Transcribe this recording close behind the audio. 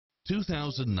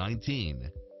2019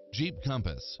 Jeep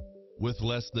Compass. With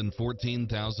less than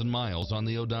 14,000 miles on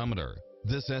the odometer,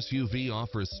 this SUV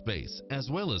offers space as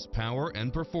well as power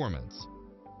and performance.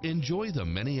 Enjoy the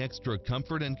many extra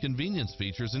comfort and convenience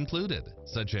features included,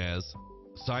 such as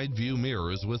side view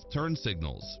mirrors with turn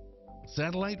signals,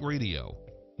 satellite radio,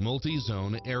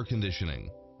 multi-zone air conditioning,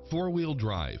 four-wheel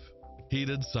drive,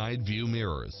 heated side view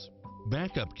mirrors,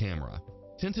 backup camera,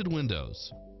 tinted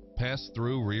windows,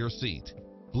 pass-through rear seat,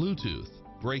 Bluetooth,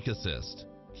 brake assist,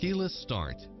 keyless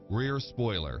start, rear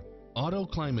spoiler, auto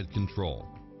climate control,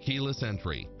 keyless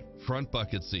entry, front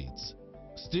bucket seats,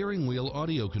 steering wheel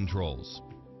audio controls,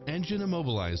 engine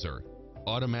immobilizer,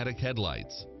 automatic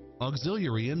headlights,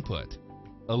 auxiliary input,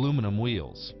 aluminum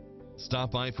wheels.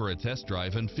 Stop by for a test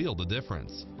drive and feel the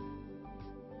difference.